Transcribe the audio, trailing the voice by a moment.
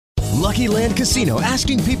Lucky Land Casino,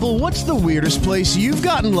 asking people, what's the weirdest place you've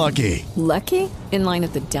gotten lucky? Lucky? In line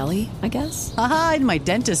at the deli, I guess? Aha, in my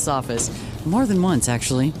dentist's office. More than once,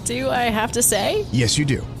 actually. Do I have to say? Yes, you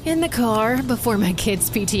do. In the car before my kids'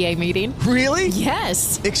 PTA meeting. Really?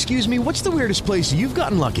 Yes. Excuse me, what's the weirdest place you've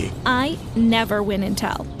gotten lucky? I never win and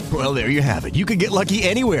tell. Well, there you have it. You can get lucky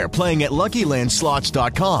anywhere, playing at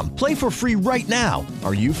LuckyLandSlots.com. Play for free right now.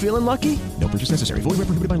 Are you feeling lucky? No purchase necessary. Void where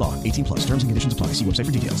prohibited by law. 18 plus. Terms and conditions apply. See website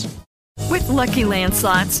for details. With Lucky Land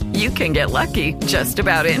Slots, you can get lucky just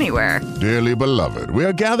about anywhere. Dearly beloved, we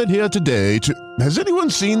are gathered here today to... Has anyone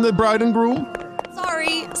seen the bride and groom?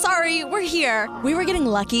 Sorry, we're here. We were getting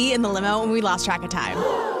lucky in the limo and we lost track of time.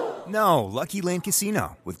 No, Lucky Land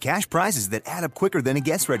Casino, with cash prizes that add up quicker than a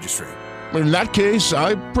guest registry. In that case,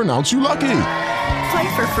 I pronounce you lucky.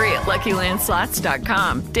 Play for free at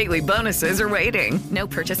LuckyLandSlots.com. Daily bonuses are waiting. No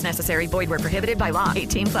purchase necessary. Void where prohibited by law.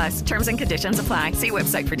 18 plus. Terms and conditions apply. See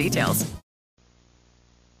website for details.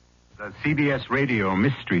 The CBS Radio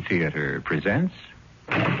Mystery Theater presents...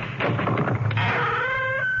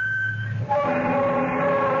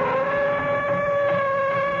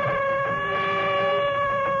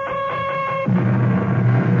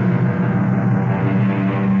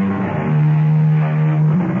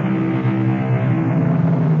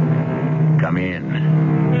 Come in.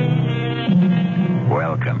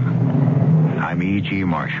 Welcome. I'm E.G.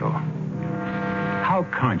 Marshall. How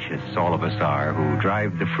conscious all of us are who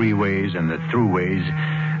drive the freeways and the throughways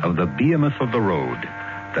of the behemoth of the road,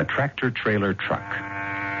 the tractor-trailer truck.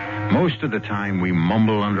 Most of the time we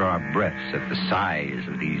mumble under our breaths at the size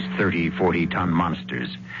of these 30, 40-ton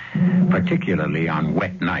monsters, particularly on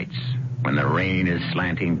wet nights when the rain is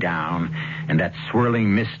slanting down and that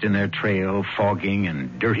swirling mist in their trail fogging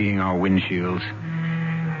and dirtying our windshields.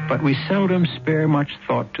 But we seldom spare much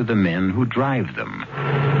thought to the men who drive them.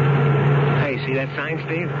 Hey, see that sign,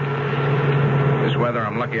 Steve? This weather,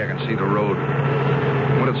 I'm lucky I can see the road.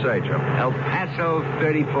 What'd it say, Joe? El Paso,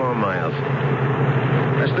 34 miles.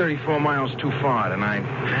 That's 34 miles too far tonight.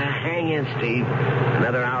 Hang in, Steve.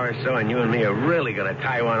 Another hour or so, and you and me are really going to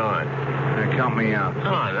tie one on. Count me out. Oh,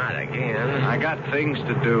 not again. I got things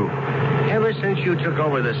to do. Ever since you took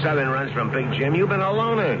over the southern runs from Big Jim, you've been a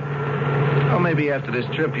loner. Well, maybe after this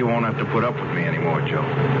trip you won't have to put up with me anymore, Joe.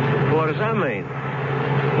 What does that mean?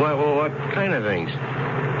 What kind of things?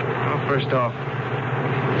 Well, first off,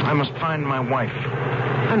 I must find my wife.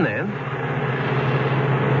 And then?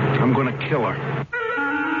 I'm going to kill her.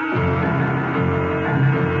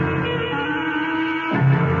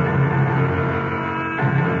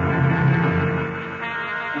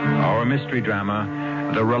 Our mystery drama,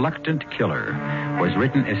 The Reluctant Killer, was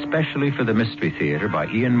written especially for the Mystery Theater by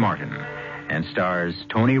Ian Martin and stars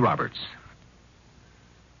Tony Roberts.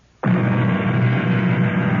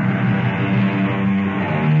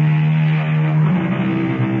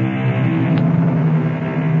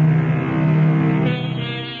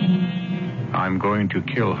 I'm going to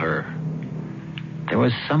kill her. There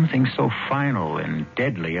was something so final and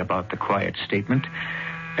deadly about the quiet statement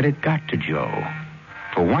that it got to Joe.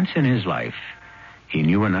 For once in his life, he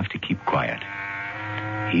knew enough to keep quiet.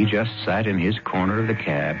 He just sat in his corner of the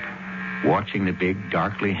cab, watching the big,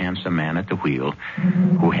 darkly handsome man at the wheel,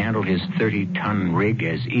 who handled his 30-ton rig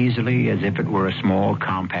as easily as if it were a small,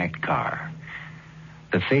 compact car.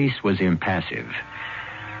 The face was impassive,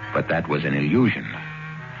 but that was an illusion,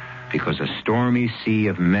 because a stormy sea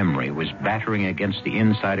of memory was battering against the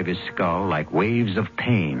inside of his skull like waves of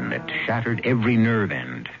pain that shattered every nerve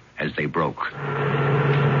end as they broke.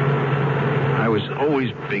 I was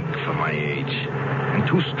always big for my age, and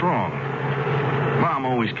too strong. Mom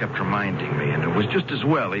always kept reminding me, and it was just as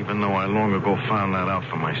well, even though I long ago found that out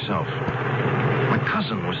for myself. My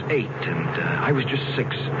cousin was 8, and I was just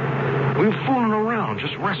 6. We were fooling around,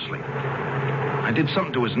 just wrestling. I did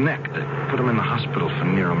something to his neck that put him in the hospital for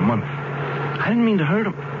near a month. I didn't mean to hurt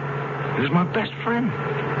him. He was my best friend.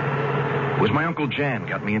 It was my Uncle Jan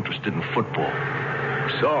got me interested in football.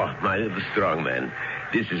 So, my little strong man,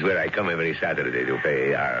 this is where I come every Saturday to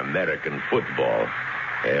play our American football.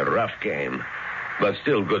 A rough game, but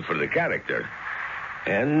still good for the character.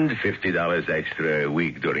 And $50 extra a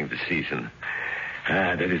week during the season.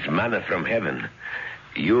 That is manna from heaven.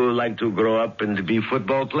 You like to grow up and be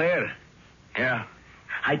football player? Yeah.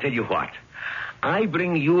 I tell you what. I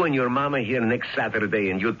bring you and your mama here next Saturday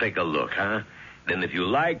and you take a look, huh? Then if you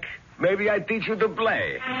like, maybe I teach you to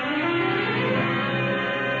play.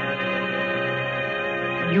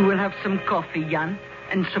 You will have some coffee, Jan,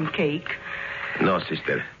 and some cake. No,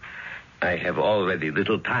 sister. I have already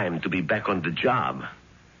little time to be back on the job.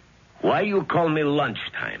 Why you call me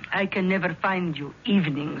lunchtime? I can never find you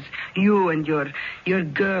evenings. You and your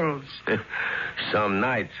girls. Some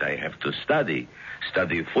nights I have to study.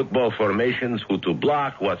 Study football formations, who to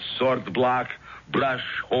block, what sort block, brush,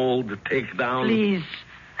 hold, take down. Please,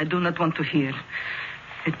 I do not want to hear.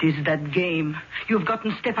 It is that game. You've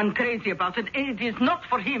gotten Stefan crazy about it. It is not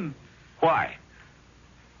for him. Why?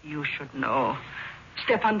 You should know.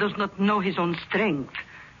 Stefan does not know his own strength.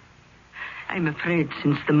 I'm afraid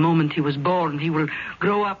since the moment he was born, he will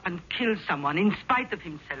grow up and kill someone in spite of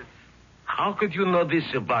himself. How could you know this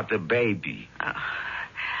about a baby?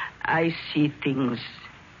 I see things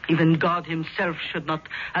even God himself should not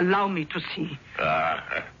allow me to see.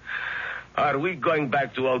 Are we going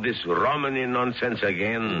back to all this Romany nonsense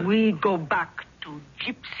again? We go back to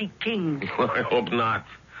gypsy kings. I hope not.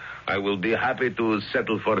 I will be happy to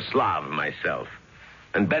settle for Slav myself.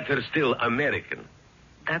 And better still, American.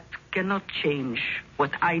 That cannot change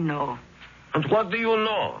what I know. And what do you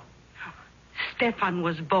know? Stefan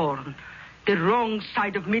was born the wrong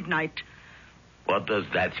side of midnight. What does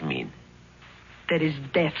that mean? There is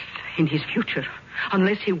death in his future,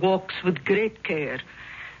 unless he walks with great care.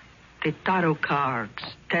 The tarot cards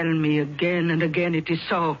tell me again and again it is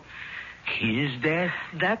so. He is dead?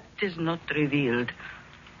 That is not revealed.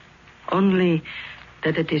 Only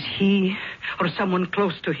that it is he or someone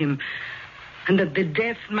close to him, and that the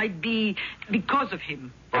death might be because of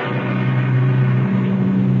him.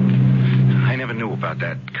 I never knew about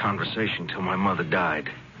that conversation till my mother died.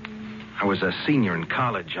 I was a senior in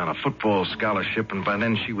college on a football scholarship, and by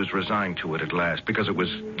then she was resigned to it at last because it was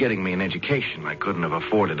getting me an education I couldn't have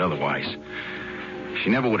afforded otherwise.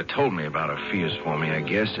 She never would have told me about her fears for me, I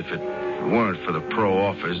guess, if it weren't for the pro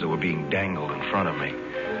offers that were being dangled in front of me.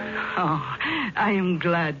 Oh, I am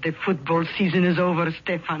glad the football season is over,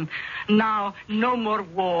 Stefan. Now, no more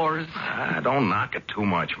wars. Don't knock it too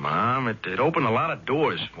much, Mom. It opened a lot of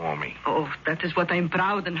doors for me. Oh, that is what I'm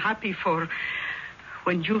proud and happy for.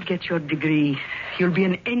 When you get your degree, you'll be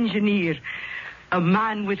an engineer, a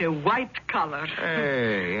man with a white collar.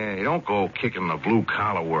 Hey, don't go kicking the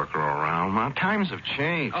blue-collar worker around, Mom. Times have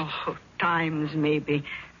changed. Oh, times maybe.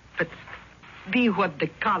 But be what the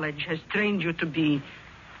college has trained you to be.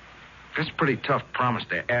 That's a pretty tough promise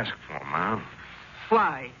to ask for, Mom.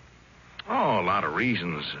 Why? Oh, a lot of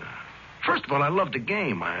reasons. First of all, I love the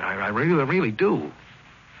game. I really do.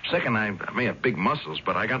 Second, I may have big muscles,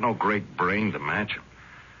 but I got no great brain to match them.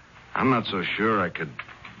 I'm not so sure I could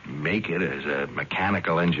make it as a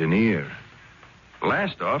mechanical engineer.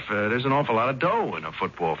 Last off, there's an awful lot of dough in a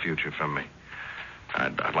football future for me.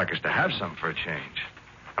 I'd like us to have some for a change.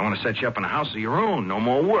 I want to set you up in a house of your own. No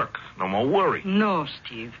more work. No more worry. No,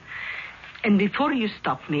 Steve. And before you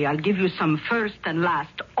stop me, I'll give you some first and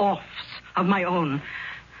last offs of my own.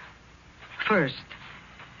 First,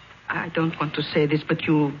 I don't want to say this, but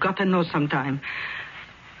you got to know sometime.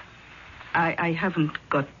 I haven't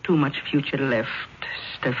got too much future left,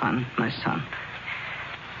 Stefan, my son.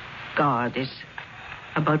 God is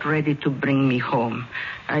about ready to bring me home.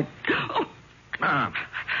 Mom,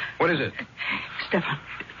 what is it? Stefan,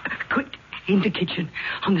 quick, in the kitchen,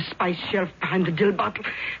 on the spice shelf behind the dill bottle,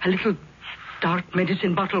 a little dark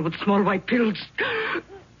medicine bottle with small white pills.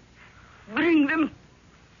 Bring them.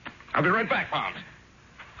 I'll be right back, Mom.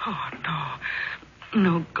 Oh, no.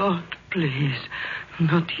 No, God, please.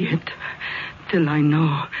 Not yet. Till I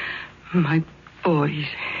know my boy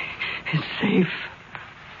is safe.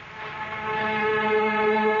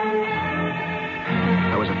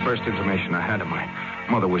 That was the first information I had that my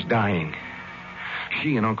mother was dying.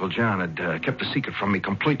 She and Uncle John had kept the secret from me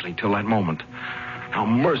completely till that moment. How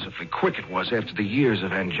mercifully quick it was after the years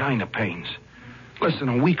of angina pains. Less than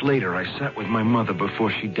a week later, I sat with my mother before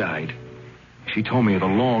she died. She told me of the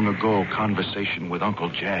long-ago conversation with Uncle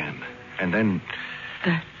Jan. And then...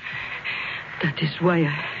 That is why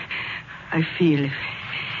I feel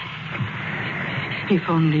if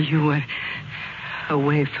only you were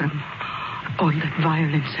away from all that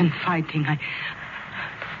violence and fighting,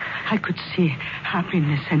 I could see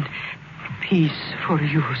happiness and peace for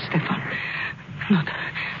you, Stefan.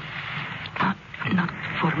 Not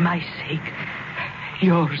for my sake.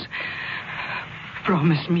 Yours.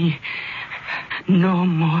 Promise me no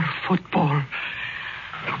more football.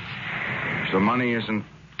 The money isn't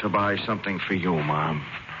to buy something for you, Mom.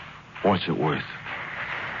 What's it worth?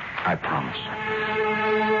 I promise.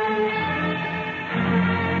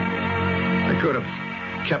 I could have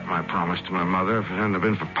kept my promise to my mother if it hadn't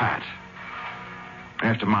been for Pat.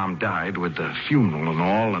 After Mom died, with the funeral and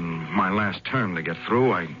all, and my last term to get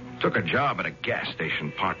through, I took a job at a gas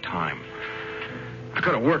station part-time. I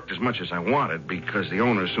could have worked as much as I wanted because the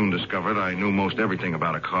owner soon discovered I knew most everything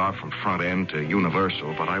about a car from front end to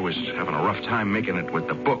universal, but I was having a rough time making it with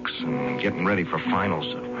the books and getting ready for finals.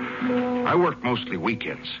 So I worked mostly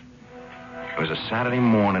weekends. It was a Saturday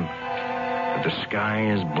morning with the sky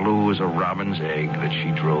as blue as a robin's egg that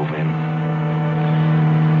she drove in.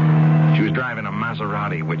 She was driving a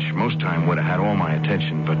Maserati, which most time would have had all my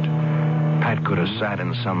attention, but Pat could have sat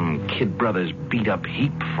in some Kid Brothers beat-up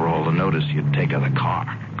heap for all the notice you'd take of the car.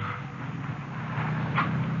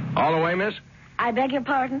 All the way, miss? I beg your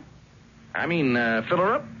pardon? I mean, fill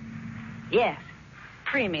her up? Yes.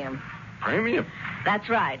 Premium. Premium? That's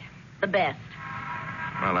right. The best.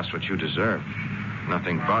 Well, that's what you deserve.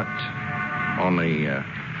 Nothing but. Only,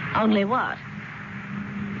 Only what?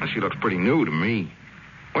 Well, she looks pretty new to me.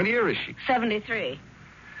 What year is she? 73.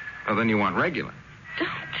 Well, then you want regular. Don't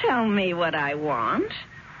tell me what I want.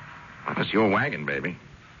 Well, that's your wagon, baby.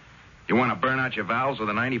 You want to burn out your valves with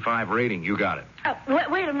a 95 rating? You got it.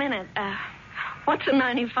 Wait a minute. What's a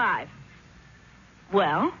 95?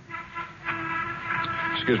 Well?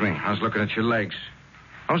 Excuse me. I was looking at your legs.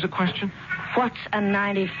 What was the question? What's a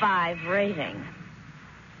 95 rating?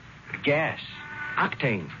 Gas.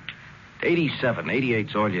 Octane. 87.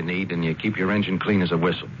 88's all you need, and you keep your engine clean as a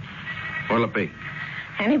whistle. What'll it be?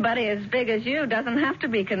 Anybody as big as you doesn't have to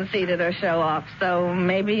be conceited or show off, so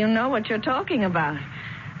maybe you know what you're talking about.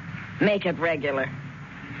 Make it regular.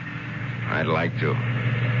 I'd like to.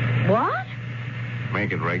 What?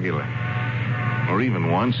 Make it regular. Or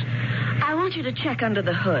even once. I want you to check under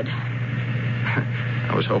the hood.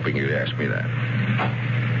 I was hoping you'd ask me that.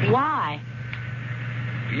 Why?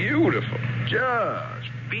 Beautiful. Just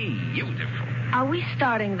beautiful. Are we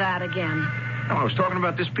starting that again? No, I was talking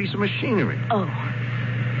about this piece of machinery. Oh.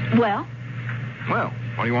 Well? Well,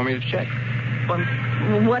 what do you want me to check? Well,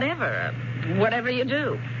 whatever. Whatever you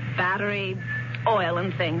do. Battery, oil,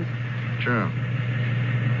 and things. Sure.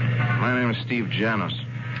 My name is Steve Janos.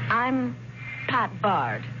 I'm Pat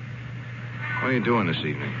Bard. What are you doing this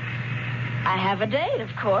evening? I have a date, of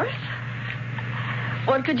course.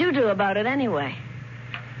 What could you do about it anyway?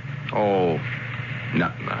 Oh,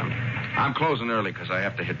 nothing. I'm closing early because I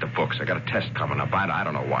have to hit the books. I got a test coming up. I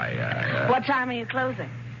don't know why. What time are you closing?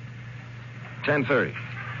 10:30.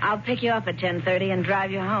 I'll pick you up at 10:30 and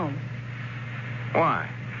drive you home. Why?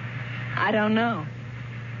 I don't know.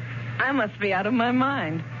 I must be out of my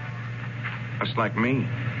mind. That's like me.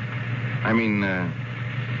 I mean,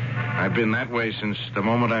 I've been that way since the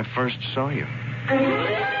moment I first saw you.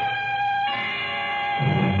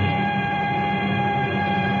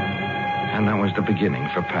 And that was the beginning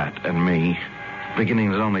for Pat and me.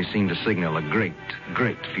 Beginnings only seemed to signal a great,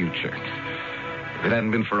 great future. If it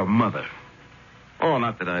hadn't been for a mother. Oh,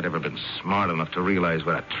 not that I'd ever been smart enough to realize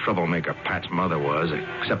what a troublemaker Pat's mother was,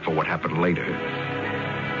 except for what happened later.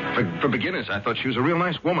 For beginners, I thought she was a real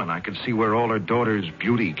nice woman. I could see where all her daughter's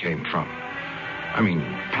beauty came from. I mean,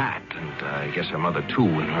 Pat, and I guess her mother, too,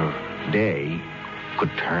 in her day,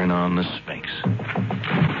 could turn on the Sphinx.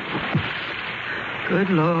 Good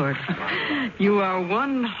Lord. You are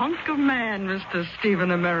one hunk of man, Mr.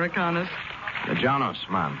 Stephen Americanus. Janos,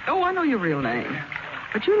 ma'am. Oh, I know your real name.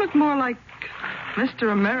 But you look more like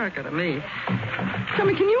Mr. America to me. Tell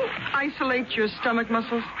me, can you isolate your stomach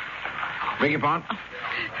muscles? Beg your pardon?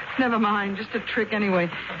 Never mind, just a trick anyway.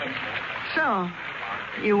 So,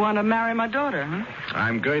 you want to marry my daughter, huh?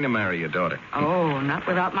 I'm going to marry your daughter. Oh, not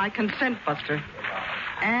without my consent, Buster.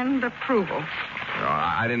 And approval.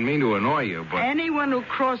 I didn't mean to annoy you, but... Anyone who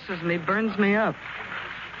crosses me burns me up.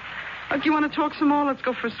 Look, you want to talk some more? Let's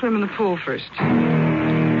go for a swim in the pool first.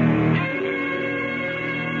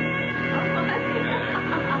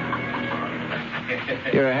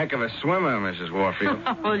 You're a heck of a swimmer, Mrs. Warfield.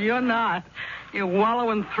 Well, you're not. You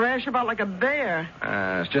wallow and thrash about like a bear.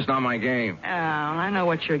 It's just not my game. Oh, I know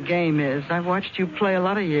what your game is. I've watched you play a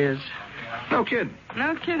lot of years. No kidding.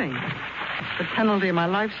 No kidding. It's the penalty of my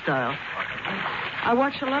lifestyle. I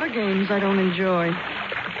watch a lot of games I don't enjoy.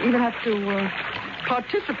 Even have to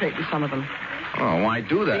participate in some of them. Oh, why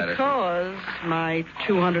do that? Because my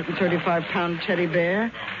 235-pound teddy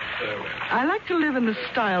bear, I like to live in the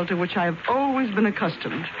style to which I have always been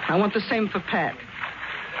accustomed. I want the same for Pat.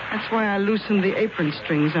 That's why I loosened the apron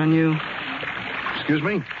strings on you. Excuse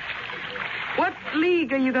me? What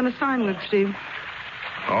league are you going to sign with, Steve?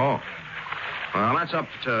 Oh. Well, that's up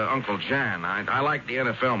to Uncle Jan. I like the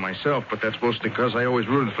NFL myself, but that's mostly because I always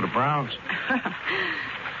rooted for the Browns.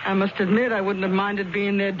 I must admit I wouldn't have minded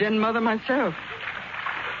being their den mother myself.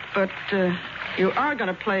 But you are going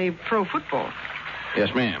to play pro football. Yes,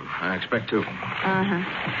 ma'am. I expect to. Uh-huh.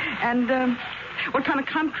 And What kind of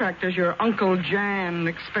contract does your Uncle Jan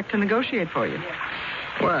expect to negotiate for you?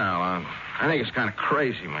 Well, I think it's kind of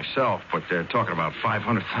crazy myself, but they're talking about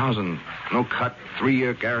 $500,000, no cut,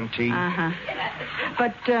 3-year guarantee. Uh-huh.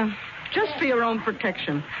 But just for your own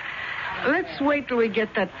protection, let's wait till we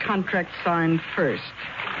get that contract signed first.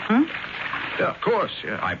 Huh? Yeah, of course.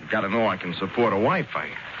 Yeah, I've got to know I can support a wife.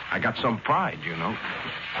 I got some pride, you know.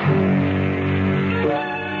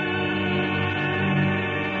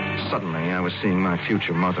 Suddenly, I was seeing my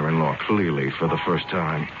future mother-in-law clearly for the first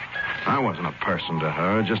time. I wasn't a person to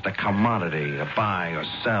her, just a commodity, a buy or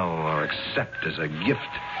sell or accept as a gift.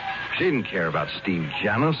 She didn't care about Steve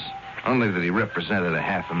Janis, only that he represented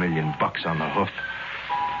 $500,000 on the hoof.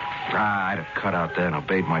 I'd have cut out that and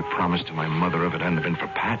obeyed my promise to my mother if it hadn't been for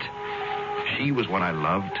Pat. She was what I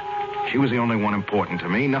loved. She was the only one important to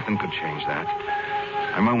me. Nothing could change that.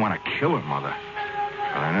 I might want to kill her mother,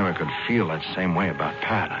 but I never could feel that same way about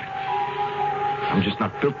Pat. I'm just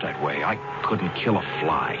not built that way. I couldn't kill a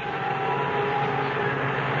fly.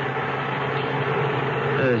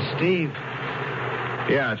 Steve.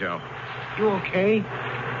 Yeah, Joe. You okay?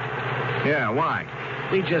 Yeah, why?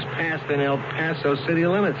 We just passed an El Paso city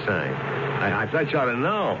limit sign. I thought you ought to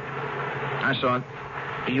know. I saw it.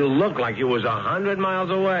 You look like you was 100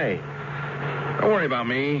 miles away. Don't worry about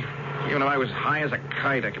me. Even if I was high as a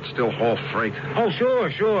kite, I could still haul freight. Oh,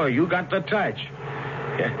 sure. You got the touch.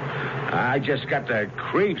 I just got the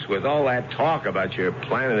creeps with all that talk about your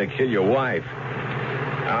planning to kill your wife.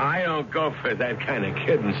 I don't go for that kind of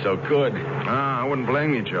kidding so good. I wouldn't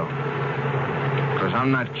blame you, Joe. Because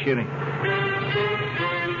I'm not kidding.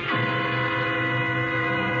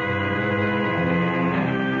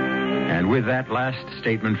 And with that last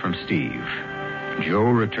statement from Steve, Joe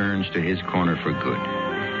returns to his corner for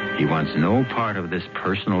good. He wants no part of this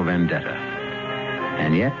personal vendetta.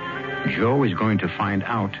 And yet, Joe is going to find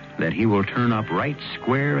out that he will turn up right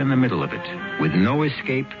square in the middle of it, with no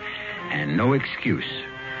escape and no excuse,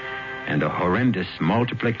 and a horrendous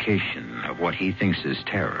multiplication of what he thinks is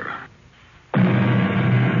terror.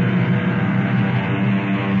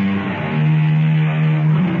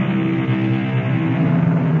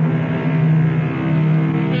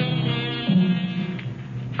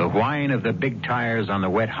 The whine of the big tires on the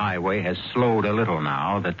wet highway has slowed a little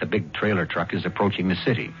now that the big trailer truck is approaching the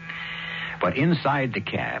city. But inside the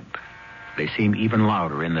cab, they seem even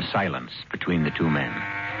louder in the silence between the two men.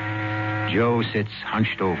 Joe sits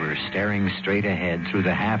hunched over, staring straight ahead through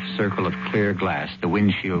the half circle of clear glass the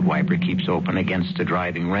windshield wiper keeps open against the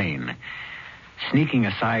driving rain, sneaking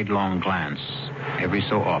a sidelong glance every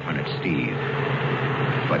so often at Steve.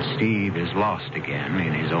 But Steve is lost again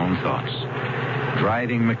in his own thoughts,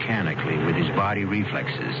 driving mechanically with his body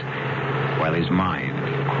reflexes while his mind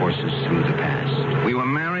courses through the past. We were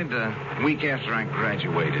married a week after I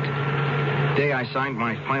graduated. The day I signed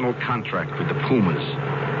my final contract with the Pumas.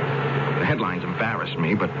 The headlines embarrassed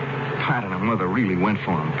me, but Pat and her mother really went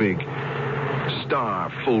for him big.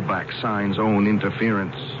 Star fullback signs own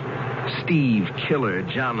interference. Steve Killer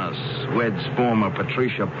Janis weds former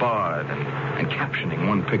Patricia Bard, and captioning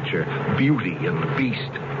one picture, Beauty and the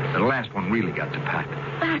Beast. The last one really got to Pat.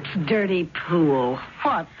 That's dirty pool.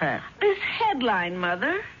 What, Pat? This headline,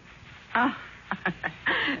 Mother. Oh,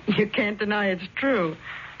 you can't deny it's true.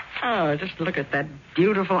 Oh, just look at that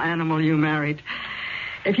beautiful animal you married.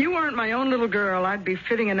 If you weren't my own little girl, I'd be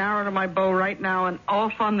fitting an arrow to my bow right now and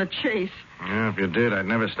off on the chase. Yeah, if you did, I'd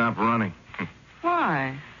never stop running.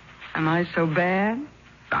 Why? Am I so bad?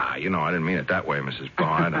 I didn't mean it that way, Mrs.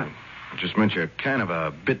 Bard. I just meant you're kind of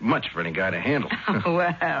a bit much for any guy to handle. Oh,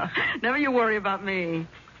 well, never you worry about me.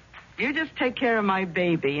 You just take care of my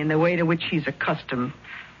baby in the way to which she's accustomed.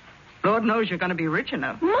 Lord knows you're going to be rich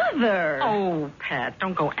enough. Mother! Oh, Pat,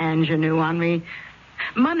 don't go ingenue on me.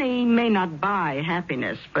 Money may not buy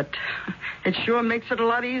happiness, but it sure makes it a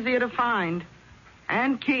lot easier to find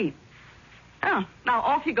and keep. Oh, now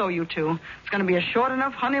off you go, you two. It's going to be a short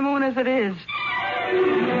enough honeymoon as it is.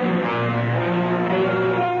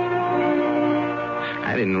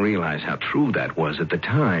 I didn't realize how true that was at the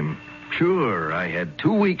time. Sure, I had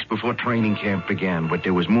 2 weeks before training camp began, but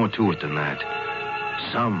there was more to it than that.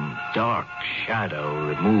 Some dark shadow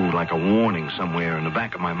that moved like a warning somewhere in the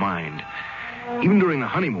back of my mind. Even during the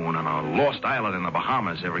honeymoon on a lost island in the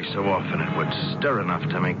Bahamas, every so often it would stir enough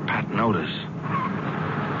to make Pat notice.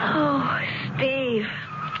 Oh, Steve,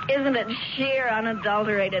 isn't it sheer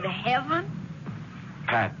unadulterated heaven?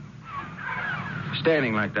 Pat,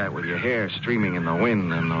 standing like that with your hair streaming in the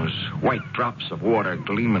wind and those white drops of water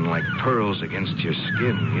gleaming like pearls against your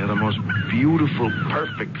skin, you're the most beautiful,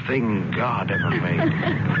 perfect thing God ever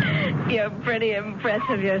made. You're pretty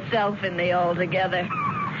impressive yourself in the altogether.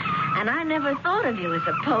 And I never thought of you as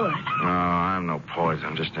a poet. No, I'm no poet.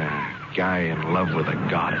 I'm just a guy in love with a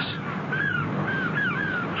goddess.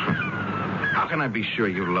 How can I be sure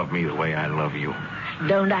you love me the way I love you?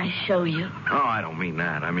 Don't I show you? Oh, I don't mean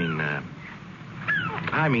that. I mean...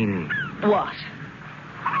 What?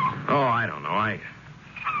 Oh, I don't know. I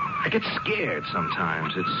get scared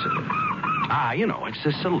sometimes. It's... it's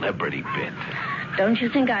a celebrity bit. Don't you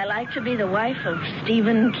think I like to be the wife of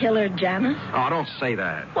Stephen Killer Janis? Oh, don't say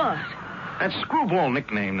that. What? That screwball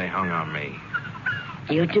nickname they hung on me.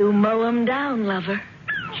 You do mow 'em down, lover.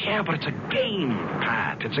 Yeah, but it's a game,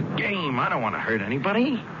 Pat. It's a game. I don't want to hurt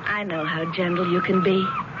anybody. I know how gentle you can be.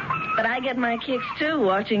 But I get my kicks, too,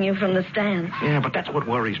 watching you from the stands. Yeah, but that's what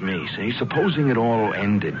worries me, see? Supposing it all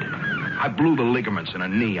ended. I blew the ligaments in a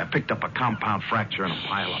knee. I picked up a compound fracture and a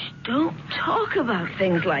pileup. Don't talk about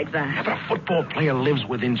things like that. Yeah, but a football player lives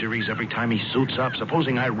with injuries every time he suits up.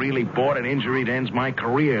 Supposing I really bought an injury that ends my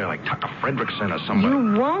career, like Tucker Fredrickson or somebody.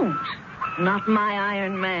 You won't. Not my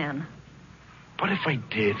Iron Man. What if I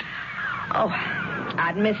did? Oh,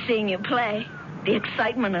 I'd miss seeing you play. The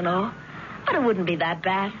excitement and all. But it wouldn't be that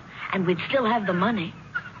bad. And we'd still have the money.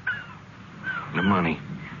 The money?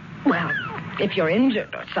 Well, if you're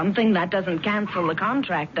injured or something, that doesn't cancel the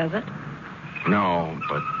contract, does it? No,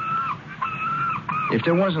 but... if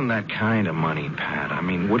there wasn't that kind of money, Pat,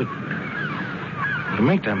 would it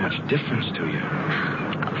make that much difference to you?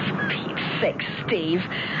 Oh, for Pete's sake, Steve.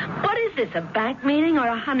 What is this, a bank meeting or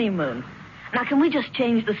a honeymoon? Now, can we just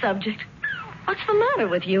change the subject? What's the matter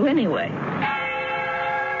with you, anyway?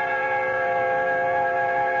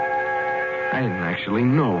 I didn't actually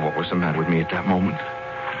know what was the matter with me at that moment.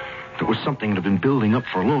 It was something that had been building up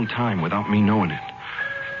for a long time without me knowing it.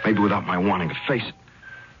 Maybe without my wanting to face it.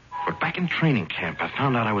 But back in training camp, I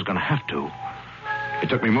found out I was going to have to. It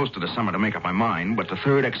took me most of the summer to make up my mind, but the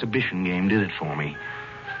third exhibition game did it for me.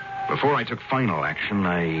 Before I took final action,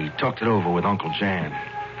 I talked it over with Uncle Jan.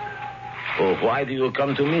 Well, why do you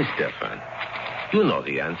come to me, Stefan? You know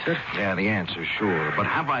the answer. Yeah, the answer, sure. But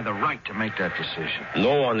have I the right to make that decision?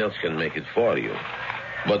 No one else can make it for you.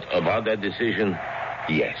 But about that decision,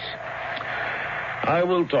 yes. I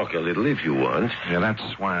will talk a little if you want. Yeah, that's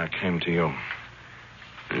why I came to you.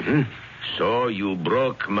 Mm-hmm. So you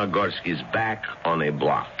broke Magorsky's back on a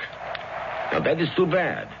block. Now, that is too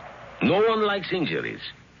bad. No one likes injuries.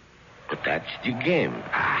 But that's the game.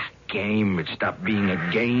 Game? It stopped being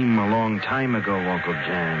a game a long time ago, Uncle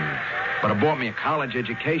Jan. But it bought me a college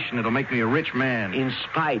education. It'll make me a rich man. In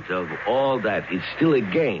spite of all that, it's still a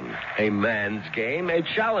game. A man's game, a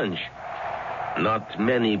challenge. Not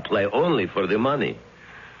many play only for the money.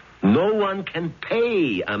 No one can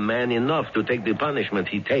pay a man enough to take the punishment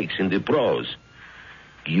he takes in the pros.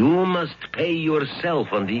 You must pay yourself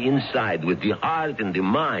on the inside with the heart and the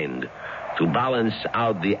mind to balance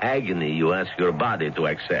out the agony you ask your body to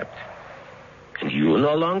accept. And you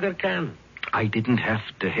no longer can. I didn't have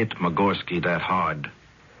to hit Magorsky that hard.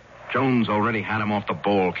 Jones already had him off the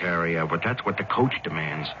ball carrier, but that's what the coach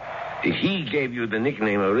demands. He gave you the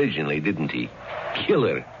nickname originally, didn't he?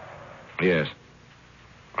 Killer. Yes.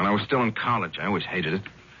 When I was still in college, I always hated it.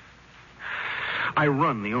 I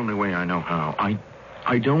run the only way I know how.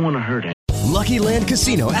 I don't want to hurt anyone. Lucky Land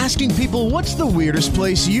Casino, asking people, what's the weirdest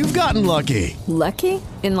place you've gotten lucky? Lucky?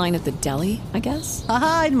 In line at the deli, I guess?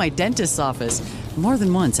 Aha, in my dentist's office. More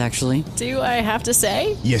than once, actually. Do I have to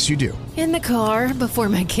say? Yes, you do. In the car before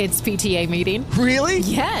my kids' PTA meeting. Really?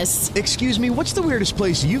 Yes. Excuse me, what's the weirdest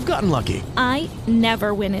place you've gotten lucky? I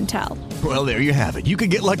never win and tell. Well, there you have it. You can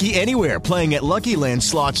get lucky anywhere, playing at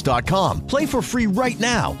LuckyLandSlots.com. Play for free right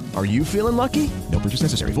now. Are you feeling lucky? No purchase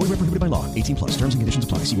necessary. Void where prohibited by law. 18+. Terms and conditions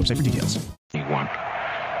apply. See website for details.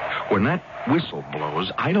 When that whistle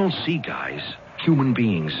blows, I don't see guys, human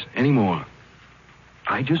beings, anymore.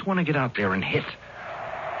 I just want to get out there and hit.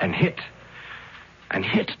 And hit. And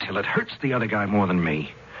hit till it hurts the other guy more than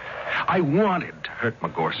me. I wanted to hurt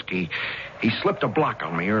Magorsky. He slipped a block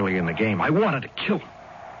on me early in the game. I wanted to kill him.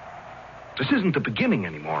 This isn't the beginning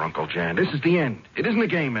anymore, Uncle Jan. This is the end. It isn't a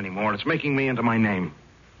game anymore. It's making me into my name.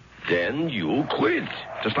 Then you quit.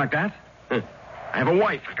 Just like that? I have a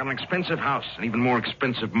wife. I got an expensive house, an even more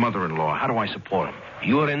expensive mother-in-law. How do I support him?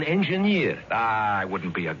 You're an engineer. I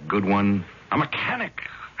wouldn't be a good one. A mechanic.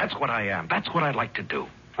 That's what I am. That's what I'd like to do.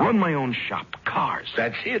 Run my own shop. Cars.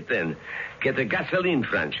 That's it, then. Get a gasoline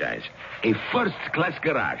franchise. A first-class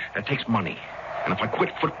garage. That takes money. And if I quit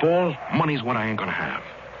football, money's what I ain't gonna have.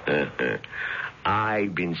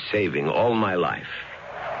 I've been saving all my life.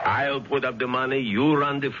 I'll put up the money. You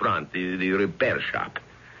run the front, the repair shop.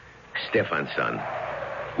 Stefan, son,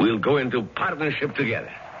 we'll go into partnership together.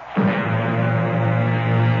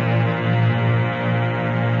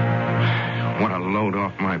 load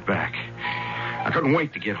off my back. I couldn't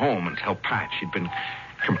wait to get home and tell Pat. She'd been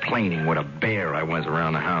complaining what a bear I was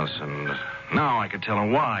around the house, and now I could tell her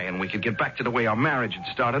why, and we could get back to the way our marriage had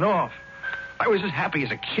started off. I was as happy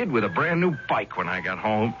as a kid with a brand new bike when I got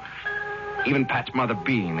home. Even Pat's mother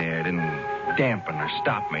being there didn't dampen or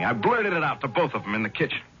stop me. I blurted it out to both of them in the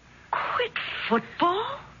kitchen. Quit football?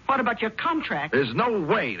 What about your contract? There's no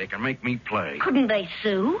way they can make me play. Couldn't they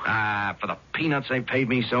sue? For the peanuts they paid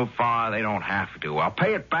me so far, they don't have to. I'll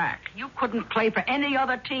pay it back. You couldn't play for any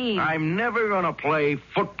other team. I'm never going to play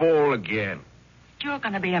football again. You're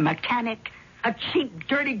going to be a mechanic, a cheap,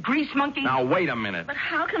 dirty grease monkey. Now, wait a minute. But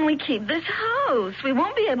how can we keep this house? We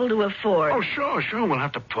won't be able to afford. Oh, sure. We'll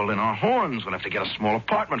have to pull in our horns. We'll have to get a small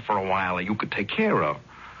apartment for a while that you could take care of.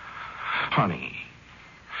 Honey,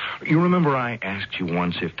 you remember I asked you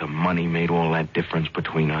once if the money made all that difference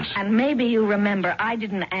between us? And maybe you remember I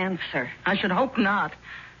didn't answer. I should hope not.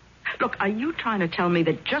 Look, are you trying to tell me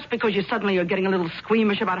that just because you suddenly are getting a little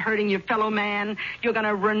squeamish about hurting your fellow man, you're going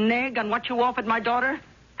to renege on what you offered my daughter?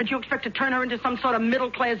 That you expect to turn her into some sort of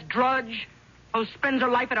middle-class drudge who spends her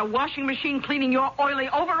life at a washing machine cleaning your oily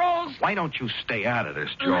overalls? Why don't you stay out of this,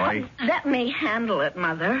 Joy? Let me handle it,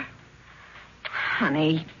 Mother.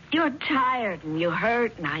 Honey, you're tired and you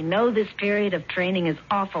hurt, and I know this period of training is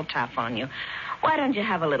awful tough on you. Why don't you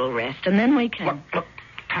have a little rest, and then we can... Look,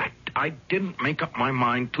 Pat, I didn't make up my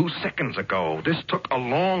mind 2 seconds ago. This took a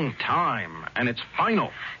long time, and it's final.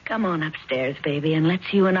 Come on upstairs, baby, and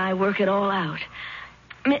let's you and I work it all out.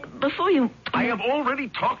 Before you... I have already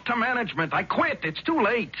talked to management. I quit. It's too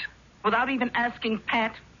late. Without even asking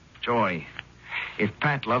Pat? Joy, if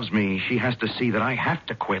Pat loves me, she has to see that I have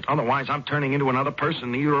to quit. Otherwise, I'm turning into another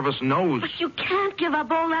person neither of us knows. But you can't give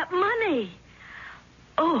up all that money.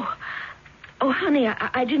 Oh, honey,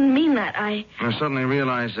 I didn't mean that. I suddenly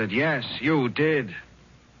realized that, yes, you did.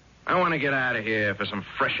 I want to get out of here for some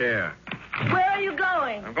fresh air. Where are you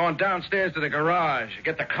going? I'm going downstairs to the garage to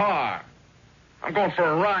get the car. I'm going for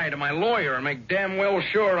a ride to my lawyer and make damn well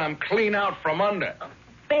sure I'm clean out from under.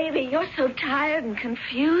 Baby, you're so tired and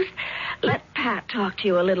confused. Let Pat talk to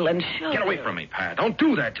you a little and show you. Get away from me, Pat. Don't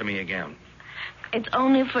do that to me again. It's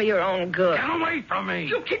only for your own good. Get away from me.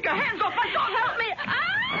 You keep your hands off my daughter. Help me.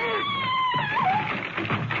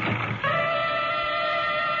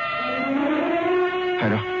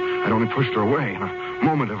 I'd only pushed her away in a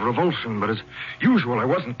moment of revulsion, but as usual, I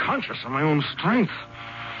wasn't conscious of my own strength.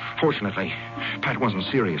 Fortunately, Pat wasn't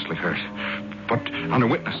seriously hurt, but on a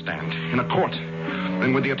witness stand in a court.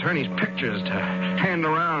 And with the attorney's pictures to hand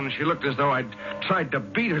around, she looked as though I'd tried to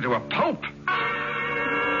beat her to a pulp.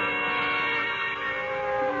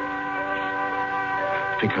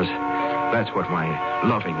 Because that's what my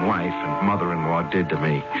loving wife and mother-in-law did to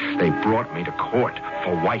me. They brought me to court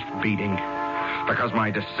for wife beating. Because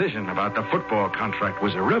my decision about the football contract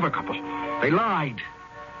was irrevocable. They lied.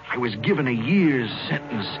 I was given a year's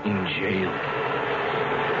sentence in jail.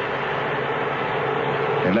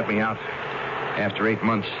 They let me out after 8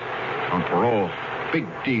 months on parole. Big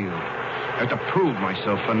deal. I have to prove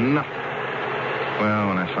myself for nothing. Well,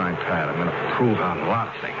 when I find Pat, I'm going to prove out a lot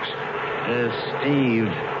of things.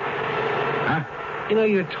 Steve. Huh? You know,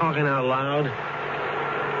 you're talking out loud.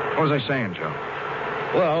 What was I saying, Joe?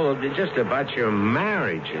 Well, just about your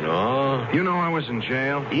marriage, you know. You know I was in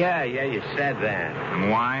jail? Yeah, you said that.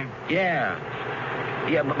 And why? Yeah,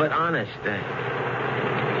 but honest,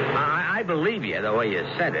 I believe you the way you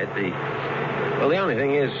said it. The only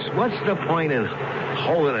thing is, what's the point in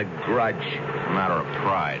holding a grudge? A matter of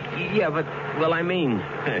pride. Yeah, but, I mean,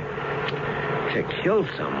 to kill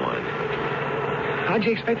someone. How'd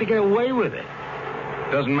you expect to get away with it?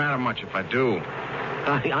 Doesn't matter much if I do.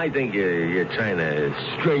 I think you're trying to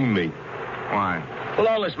string me. Why? Well,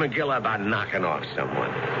 all this McGill about knocking off someone.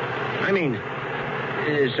 I mean,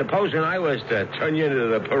 supposing I was to turn you into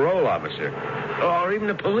the parole officer, or even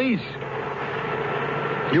the police.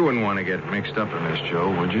 You wouldn't want to get mixed up in this, Joe,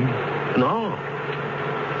 would you? No.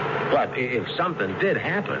 But if something did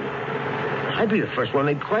happen, I'd be the first one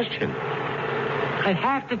they'd question. I'd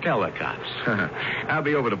have to tell the cops. I'll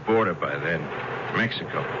be over the border by then.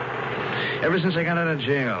 Mexico. Ever since I got out of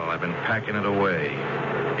jail, I've been packing it away.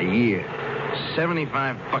 A year.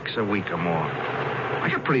 $75 a week or more. I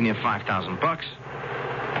got pretty near $5,000.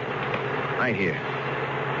 Right here.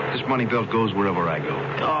 This money belt goes wherever I go.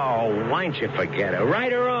 Oh, why don't you forget it?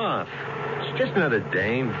 Write her off. It's just another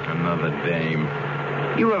dame. Another dame.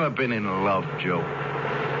 You ever been in love, Joe?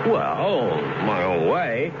 Well, my own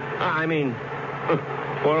way. I mean,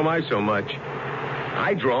 what am I so much?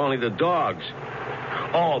 I draw only the dogs.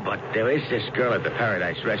 Oh, but there is this girl at the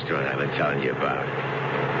Paradise Restaurant I've been telling you about.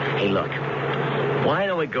 Hey, look. Why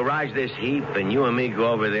don't we garage this heap and you and me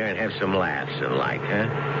go over there and have some laughs and huh?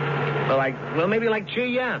 Well, maybe cheer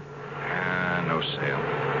you up. No sale.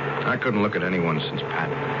 I couldn't look at anyone since Pat.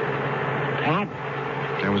 Pat?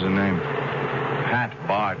 That was her name. Pat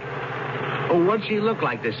Bard. Oh, what'd she look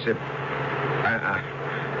like, this...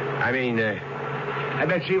 I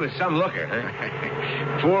bet she was some looker,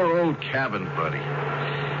 huh? Poor old cabin buddy.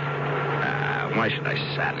 Why should I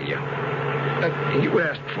saddle you? You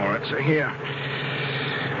asked for it, so here.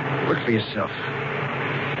 Look for yourself.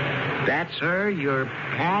 That's her, your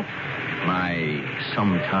Pat? My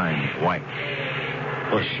sometime wife.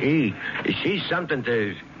 Well, she's something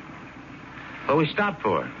to... What we stopped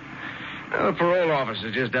for? Well, the parole office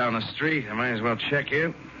is just down the street. I might as well check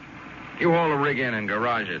in. You haul the rig in and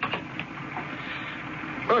garage it.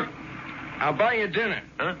 Look, I'll buy you dinner.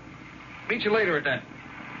 Huh? Meet you later at that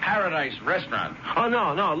Paradise restaurant. Oh,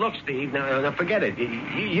 no. Look, Steve, no, forget it.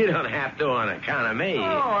 You don't have to on account of me. Oh,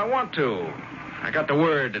 I want to. I got the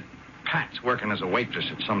word that Pat's working as a waitress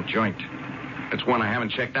at some joint. It's one I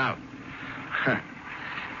haven't checked out.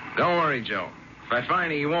 Don't worry, Joe. If I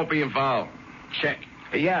find you won't be involved. Check.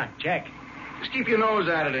 Yeah, check. Just keep your nose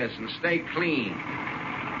out of this and stay clean.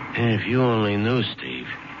 If you only knew, Steve.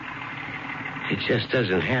 It just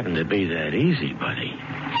doesn't happen to be that easy, buddy.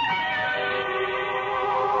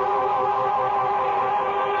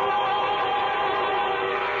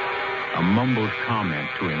 A mumbled comment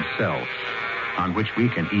to himself on which we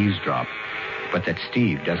can eavesdrop, but that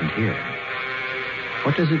Steve doesn't hear.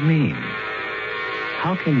 What does it mean?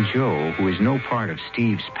 How can Joe, who is no part of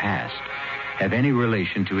Steve's past, have any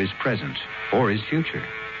relation to his present or his future?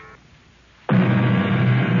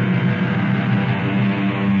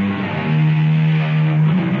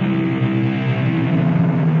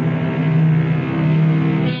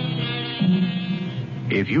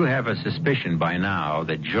 If you have a suspicion by now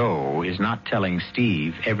that Joe is not telling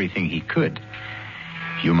Steve everything he could,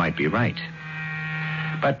 you might be right.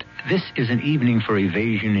 But this is an evening for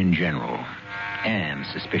evasion in general and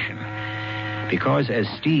suspicion. Because as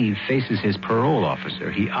Steve faces his parole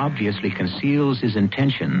officer, he obviously conceals his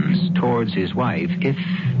intentions towards his wife if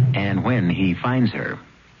and when he finds her.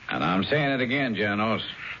 And I'm saying it again, Janos.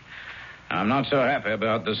 I'm not so happy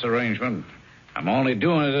about this arrangement. I'm only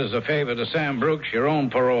doing it as a favor to Sam Brooks, your own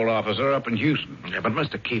parole officer up in Houston. Yeah, but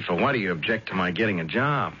Mr. Kiefer, why do you object to my getting a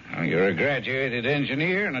job? Well, you're a graduated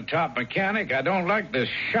engineer and a top mechanic. I don't like this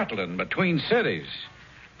shuttling between cities.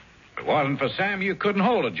 If it wasn't for Sam, you couldn't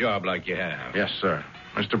hold a job like you have. Yes, sir.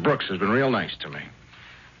 Mr. Brooks has been real nice to me.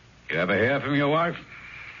 You ever hear from your wife?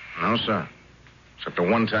 No, sir. Except the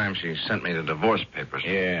one time she sent me the divorce papers.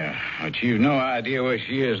 Yeah, but you've no idea where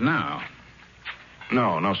she is now.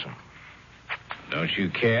 No, sir. Don't you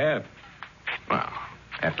care? Well,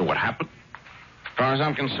 after what happened? As far as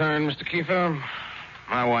I'm concerned, Mr. Kiefer,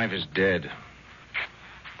 my wife is dead.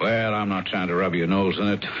 Well, I'm not trying to rub your nose in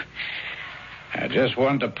it. I just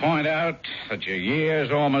want to point out that your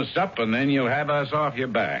year's almost up, and then you'll have us off your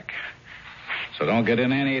back. So don't get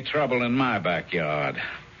in any trouble in my backyard.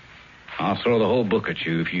 I'll throw the whole book at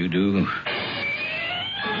you if you do.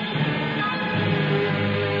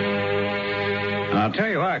 And I'll tell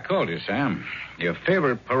you why I called you, Sam. Your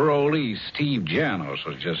favorite parolee, Steve Janos,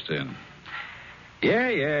 was just in. Yeah.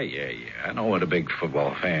 I know what a big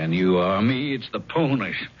football fan you are. Me, it's the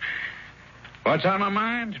ponies. What's on my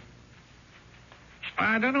mind?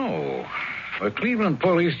 I don't know. The Cleveland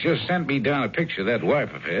police just sent me down a picture of that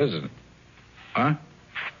wife of his. And... Huh?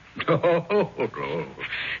 Oh,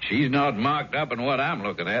 she's not marked up in what I'm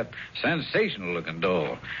looking at. Sensational-looking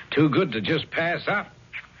doll. Too good to just pass up.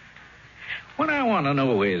 What I want to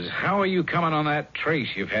know is, how are you coming on that trace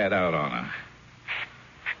you've had out on her?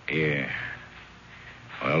 Yeah.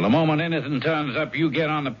 Well, the moment anything turns up, you get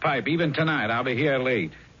on the pipe. Even tonight, I'll be here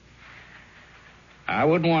late. I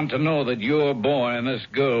wouldn't want to know that your boy and this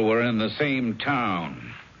girl were in the same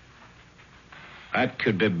town. That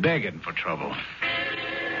could be begging for trouble.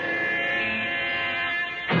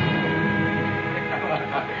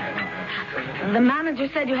 The manager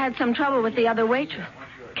said you had some trouble with the other waitress.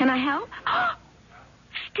 Can I help?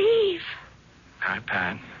 Steve. Hi,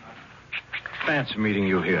 Pat. Fancy meeting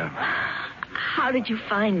you here. How did you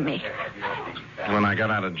find me? When I got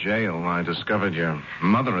out of jail, I discovered your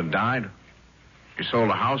mother had died. You sold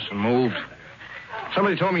a house and moved.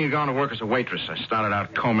 Somebody told me you'd gone to work as a waitress. I started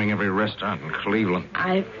out combing every restaurant in Cleveland.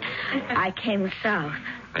 I came south.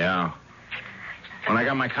 Yeah. When I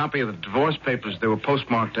got my copy of the divorce papers, they were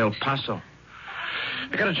postmarked El Paso.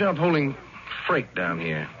 I got a job holding freight down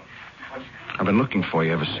here. I've been looking for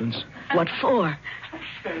you ever since. What for?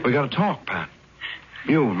 We got to talk, Pat.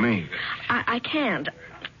 You and me. I can't.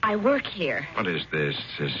 I work here. What is this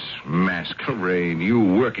masquerade? You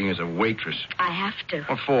working as a waitress? I have to.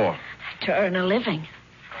 What for? To earn a living.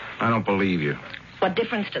 I don't believe you. What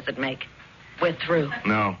difference does it make? We're through.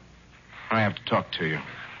 No. I have to talk to you.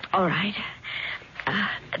 All right.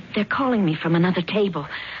 They're calling me from another table.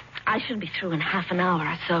 I should be through in half an hour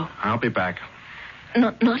or so. I'll be back.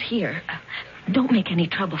 Not here. Don't make any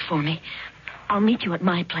trouble for me. I'll meet you at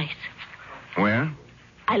my place. Where?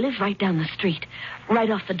 I live right down the street, right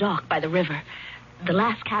off the dock by the river. The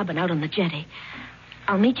last cabin out on the jetty.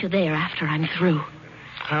 I'll meet you there after I'm through.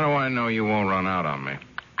 How do I know you won't run out on me?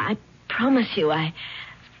 I promise you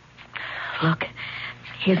Look,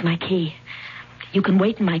 here's my key. You can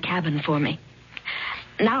wait in my cabin for me.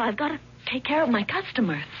 Now I've got to take care of my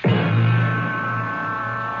customers.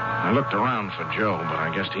 I looked around for Joe, but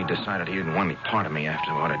I guess he decided he didn't want any part of me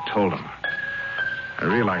after what I'd told him. I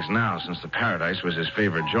realize now, since the Paradise was his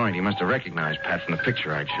favorite joint, he must have recognized Pat from the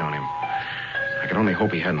picture I'd shown him. I could only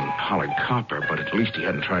hope he hadn't hollered copper, but at least he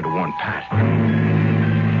hadn't tried to warn Pat.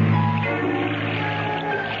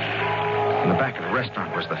 In the back of the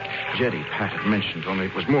restaurant was the jetty Pat had mentioned, only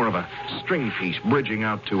it was more of a string piece bridging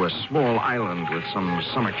out to a small island with some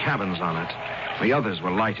summer cabins on it. The others were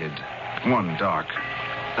lighted, one dark.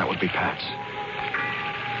 That would be Pat's.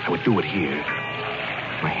 I would do it here.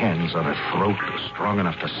 My hands on her throat, strong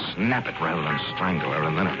enough to snap it rather than strangle her,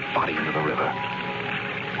 and then her body into the river.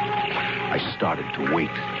 I started to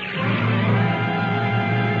wait.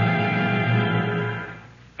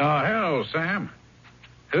 Oh, hello, Sam.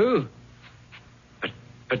 Who?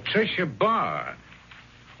 Patricia Barr.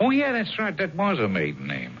 Oh, yeah, that's right. That was a maiden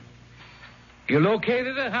name. You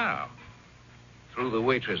located her how? Through the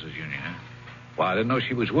waitresses union, huh? Well, I didn't know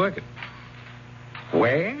she was working.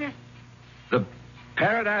 Where? The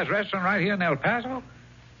Paradise Restaurant right here in El Paso?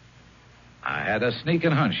 I had a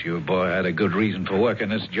sneaking hunch your boy had a good reason for working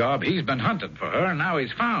this job. He's been hunting for her, and now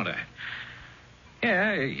he's found her.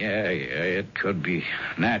 Yeah, it could be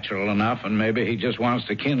natural enough, and maybe he just wants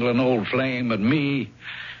to kindle an old flame, but me,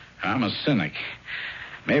 I'm a cynic.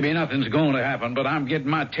 Maybe nothing's going to happen, but I'm getting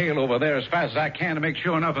my tail over there as fast as I can to make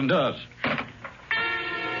sure nothing does.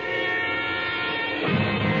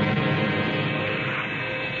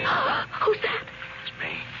 Who's that? It's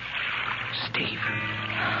me. Steve.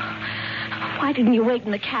 Why didn't you wait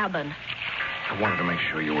in the cabin? I wanted to make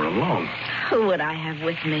sure you were alone. Who would I have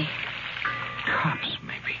with me? Cops,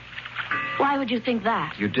 maybe. Why would you think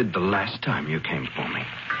that? You did the last time you came for me.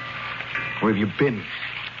 Where have you been?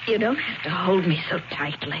 You don't have to hold me so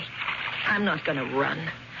tightly. I'm not going to run.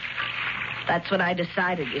 That's what I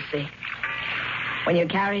decided, you see. When you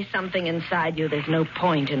carry something inside you, there's no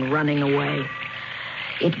point in running away.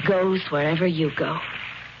 It goes wherever you go.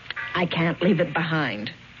 I can't leave it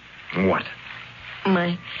behind. What?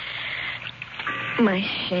 My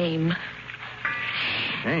shame.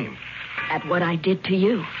 Shame? At what I did to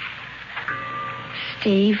you.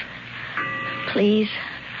 Steve, please,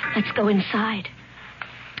 let's go inside.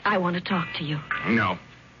 I want to talk to you. No.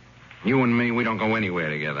 You and me, we don't go anywhere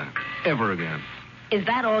together. Ever again. Is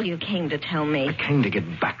that all you came to tell me? I came to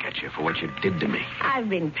get back at you for what you did to me. I've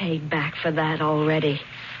been paid back for that already.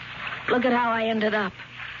 Look at how I ended up.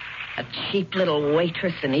 A cheap little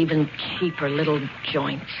waitress and even cheaper little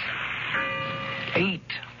joints. 8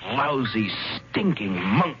 lousy, stinking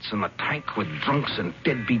months in the tank with drunks and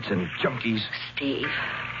deadbeats and junkies. Steve,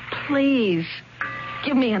 please,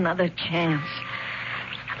 give me another chance.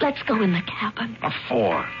 Let's go in the cabin. What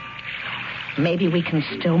for? Maybe we can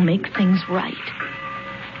still make things right.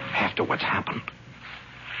 After what's happened?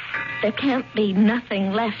 There can't be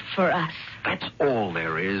nothing left for us. That's all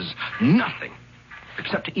there is. Nothing.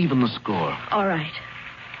 Except to even the score. All right.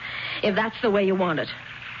 If that's the way you want it,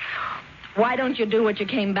 why don't you do what you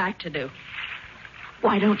came back to do?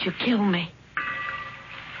 Why don't you kill me?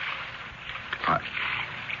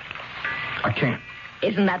 I can't.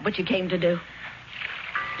 Isn't that what you came to do?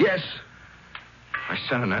 Yes. I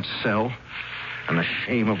sat in that cell, and the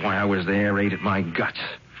shame of why I was there ate at my guts.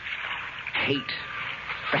 Hate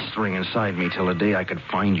festering inside me till the day I could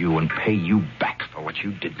find you and pay you back for what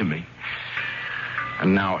you did to me.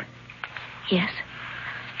 And now... Yes.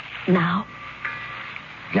 Now?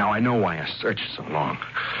 Now I know why I searched so long.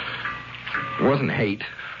 It wasn't hate.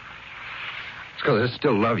 It's because I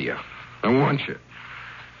still love you. I want you.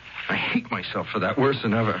 I hate myself for that worse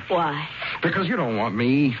than ever. Why? Because you don't want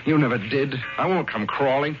me. You never did. I won't come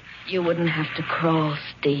crawling. You wouldn't have to crawl,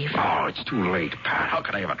 Steve. Oh, it's too late, Pat. How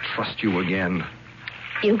could I ever trust you again?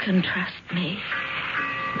 You can trust me.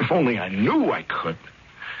 If only I knew I could.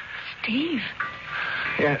 Steve.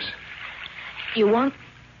 Yes. You want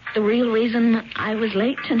the real reason I was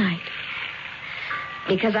late tonight?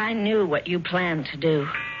 Because I knew what you planned to do.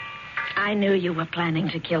 I knew you were planning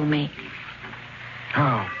to kill me.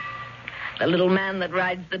 How? The little man that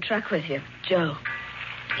rides the truck with you, Joe.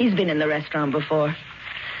 He's been in the restaurant before.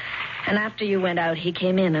 And after you went out, he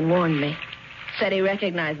came in and warned me. Said he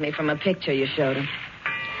recognized me from a picture you showed him.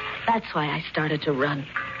 That's why I started to run.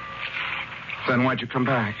 Then why'd you come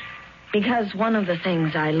back? Because one of the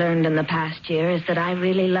things I learned in the past year is that I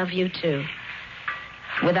really love you, too.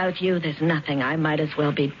 Without you, there's nothing. I might as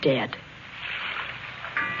well be dead.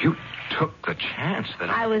 You took the chance that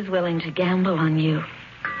I was willing to gamble on you.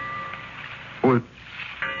 Will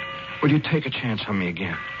you take a chance on me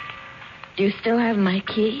again? Do you still have my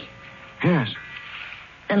key? Yes.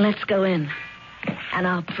 Then let's go in, and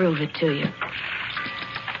I'll prove it to you.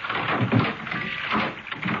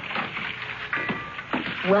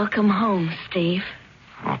 Welcome home, Steve.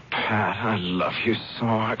 Oh, Pat, I love you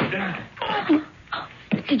so.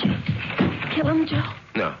 Did you kill him, Joe?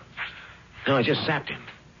 No. No, I just sapped him.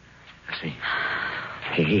 See?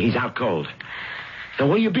 He's out cold. Now,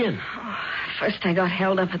 where you been? First I got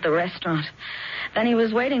held up at the restaurant. Then he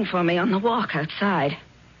was waiting for me on the walk outside.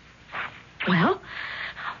 Well,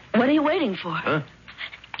 what are you waiting for? Huh?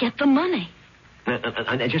 Get the money.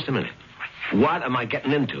 Just a minute. What am I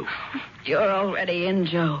getting into? You're already in,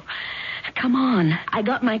 Joe. Come on. I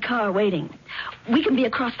got my car waiting. We can be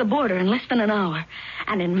across the border in less than an hour.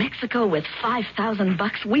 And in Mexico with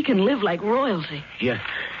 $5,000, we can live like royalty. Yeah.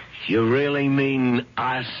 You really mean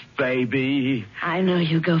us, baby? I know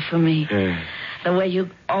you go for me. The way you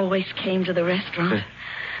always came to the restaurant.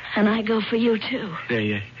 And I go for you, too.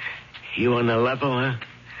 Yeah. You on the level, huh?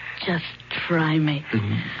 Just try me.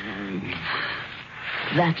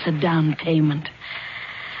 That's a down payment.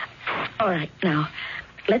 All right, now,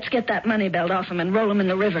 let's get that money belt off him and roll him in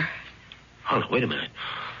the river. Hold on, wait a minute.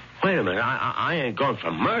 I ain't going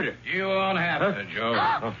for murder. You won't have to,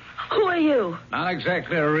 Joe. Who are you? Not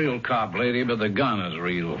exactly a real cop, lady, but the gun is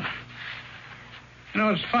real. You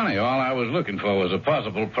know, it's funny. All I was looking for was a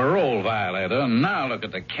possible parole violator, and now look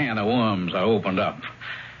at the can of worms I opened up.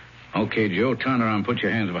 Okay, Joe, turn around and put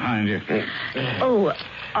your hands behind you. Oh,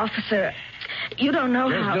 officer, you don't know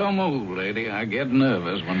Just how... don't move, lady. I get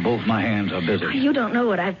nervous when both my hands are busy. You don't know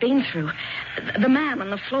what I've been through. The man on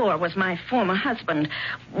the floor was my former husband.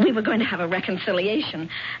 We were going to have a reconciliation.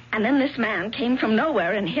 And then this man came from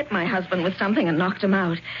nowhere and hit my husband with something and knocked him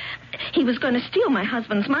out. He was going to steal my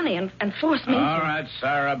husband's money and force me All right,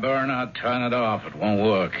 Sarah Bernhardt, turn it off. It won't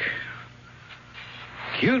work.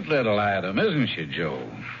 Cute little item, isn't she, Joe?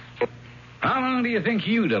 How long do you think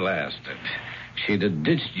you'd have lasted? She'd have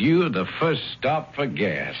ditched you at the first stop for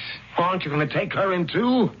gas. Aren't you going to take her in,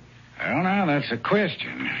 too? Well, now, that's a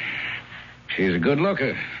question. She's a good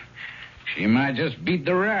looker. She might just beat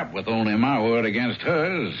the rap with only my word against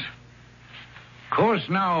hers. Of course,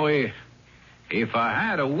 now, if I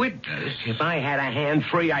had a witness... If I had a hand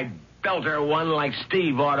free, I'd belt her one like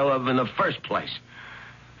Steve ought to have in the first place.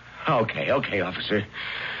 Okay, officer.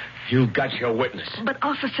 You've got your witness. But,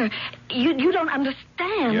 officer, you don't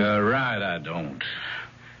understand. You're right, I don't.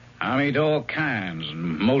 I meet all kinds,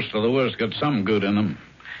 and most of the worst got some good in them.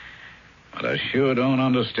 But I sure don't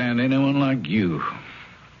understand anyone like you.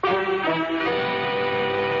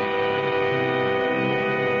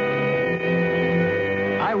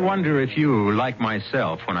 I wonder if you, like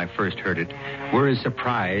myself when I first heard it, were as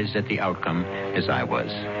surprised at the outcome as I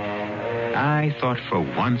was. I thought for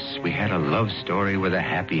once we had a love story with a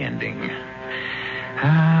happy ending.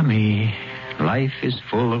 Ah, me. Life is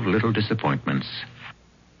full of little disappointments.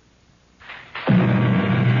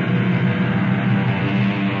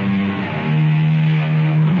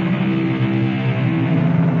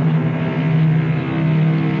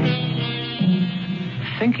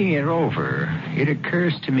 Thinking it over, it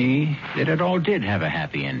occurs to me that it all did have a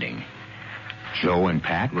happy ending. Joe and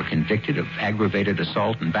Pat were convicted of aggravated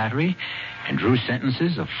assault and battery and drew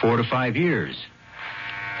sentences of 4 to 5 years.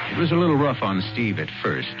 It was a little rough on Steve at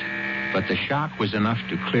first, but the shock was enough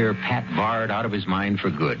to clear Pat Vard out of his mind for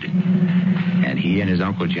good. And he and his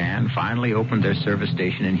Uncle Jan finally opened their service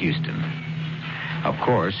station in Houston. Of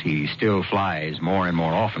course, he still flies more and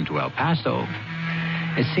more often to El Paso.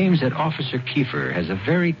 It seems that Officer Kiefer has a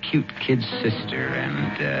very cute kid sister,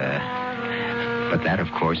 but that,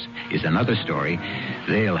 of course, is another story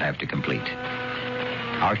they'll have to complete.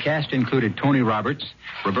 Our cast included Tony Roberts,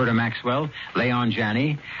 Roberta Maxwell, Leon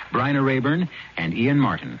Janney, Bryna Rayburn, and Ian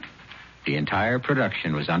Martin. The entire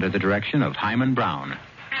production was under the direction of Hyman Brown.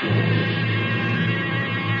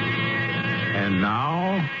 And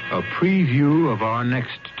now, a preview of our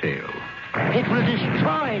next tale. It will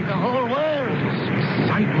destroy the whole world.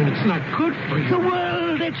 Excitement, it's not good for you. The world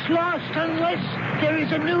world, it's lost unless there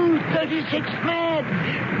is a new 36th man.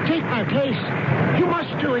 Take my place. You must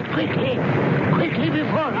do it quickly. Quickly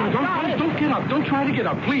before I die. Don't get up. Don't try to get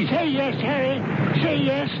up, please. Say yes, Harry. Say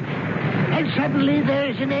yes. And suddenly there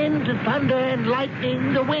is an end to thunder and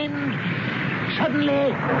lightning, the wind.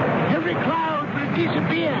 Suddenly, every cloud will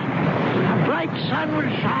disappear. A bright sun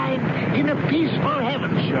will shine in a peaceful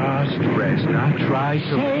heaven. Just rest. Now try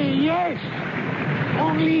to... Say yes.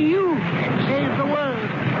 Only you can save the world.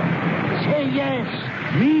 Say yes.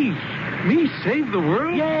 Me? Me save the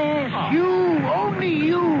world? Yes, you. Only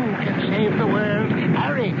you can save the world.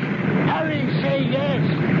 Harry. Harry, say yes.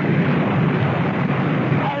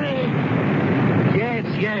 Harry.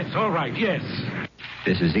 Yes, all right, yes.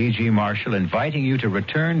 This is E.G. Marshall inviting you to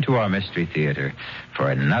return to our Mystery Theater for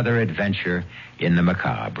another adventure in the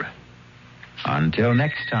macabre. Until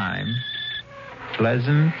next time,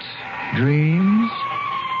 pleasant dreams.